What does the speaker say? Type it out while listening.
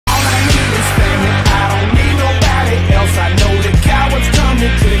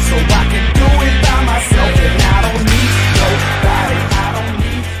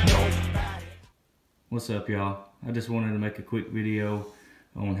What's up, y'all? I just wanted to make a quick video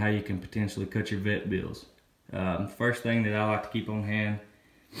on how you can potentially cut your vet bills. First thing that I like to keep on hand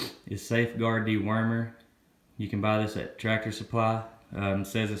is Safeguard Dewormer. You can buy this at Tractor Supply. It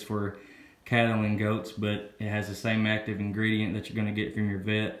says it's for cattle and goats, but it has the same active ingredient that you're going to get from your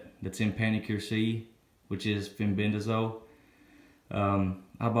vet that's in Panicure C, which is fenbendazole. I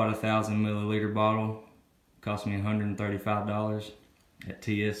bought a 1,000 milliliter bottle. It cost me $135 at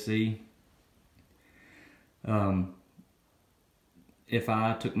TSC. If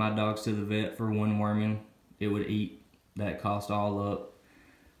I took my dogs to the vet for one worming, it would eat that cost all up.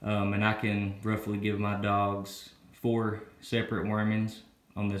 And I can roughly give my dogs 4 separate wormings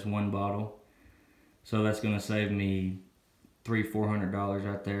on this one bottle. So that's going to save me $300–400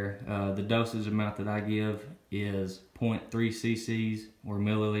 right there. The dosage amount that I give is 0.3 cc's or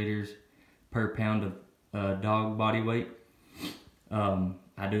milliliters per pound of dog body weight.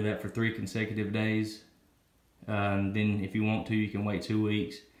 I do that for 3 consecutive days. Then if you want to, you can wait 2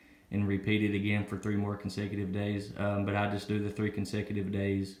 weeks and repeat it again for 3 more consecutive days. But I just do the 3 consecutive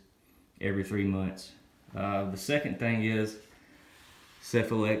days every 3 months. The second thing is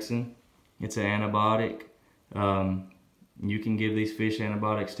cephalexin. It's an antibiotic. You can give these fish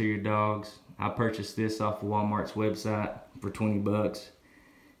antibiotics to your dogs. I purchased this off of Walmart's website for 20 bucks.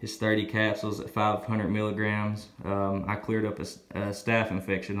 It's 30 capsules at 500 milligrams. I cleared up a staph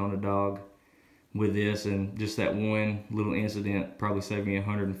infection on a dog with this, and just that one little incident probably saved me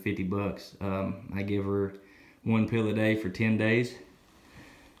 150 bucks. I give her 1 pill a day for 10 days,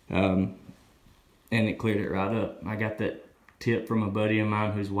 and it cleared it right up. I got that tip from a buddy of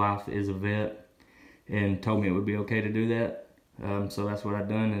mine whose wife is a vet and told me it would be okay to do that. So that's what I've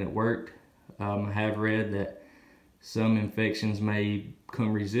done, and it worked. I have read that some infections may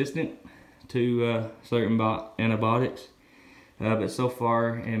become resistant to certain antibiotics. But so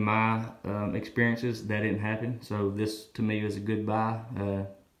far in my experiences, that didn't happen. So this to me is a good buy.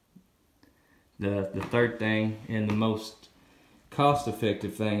 The third thing, and the most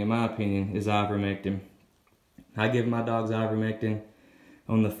cost-effective thing in my opinion, is ivermectin. I give my dogs ivermectin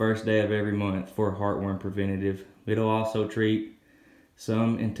on the first day of every month for heartworm preventive. It'll also treat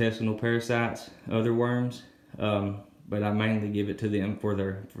some intestinal parasites, other worms, but I mainly give it to them for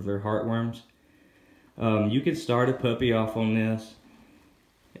their heartworms. You can start a puppy off on this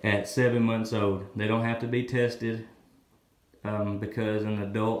at 7 months old. They don't have to be tested because an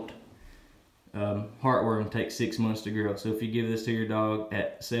adult heartworm takes 6 months to grow. So if you give this to your dog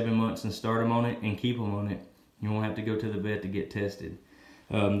at 7 months and start them on it and keep them on it, you won't have to go to the vet to get tested.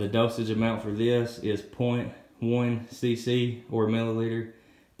 The dosage amount for this is 0.1 cc or milliliter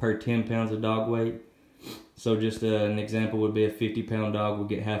per 10 pounds of dog weight. So just an example would be a 50-pound dog would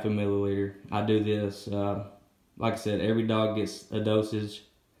get half a milliliter. I do this, like I said, every dog gets a dosage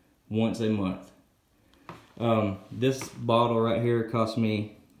once a month. This bottle right here cost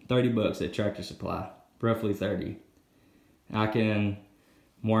me 30 bucks at Tractor Supply, roughly 30. I can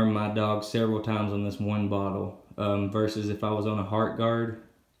worm my dog several times on this one bottle, versus if I was on a Heartguard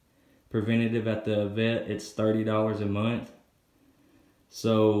preventative at the vet, it's $30 a month.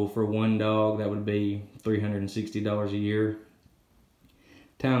 So for one dog, that would be $360 a year.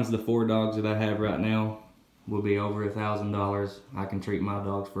 Times the 4 dogs that I have right now will be over $1,000. I can treat my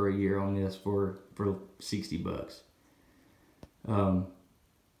dogs for a year on this for 60 bucks.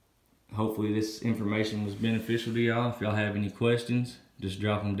 Hopefully this information was beneficial to y'all. If y'all have any questions, just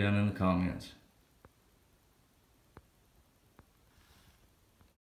drop them down in the comments.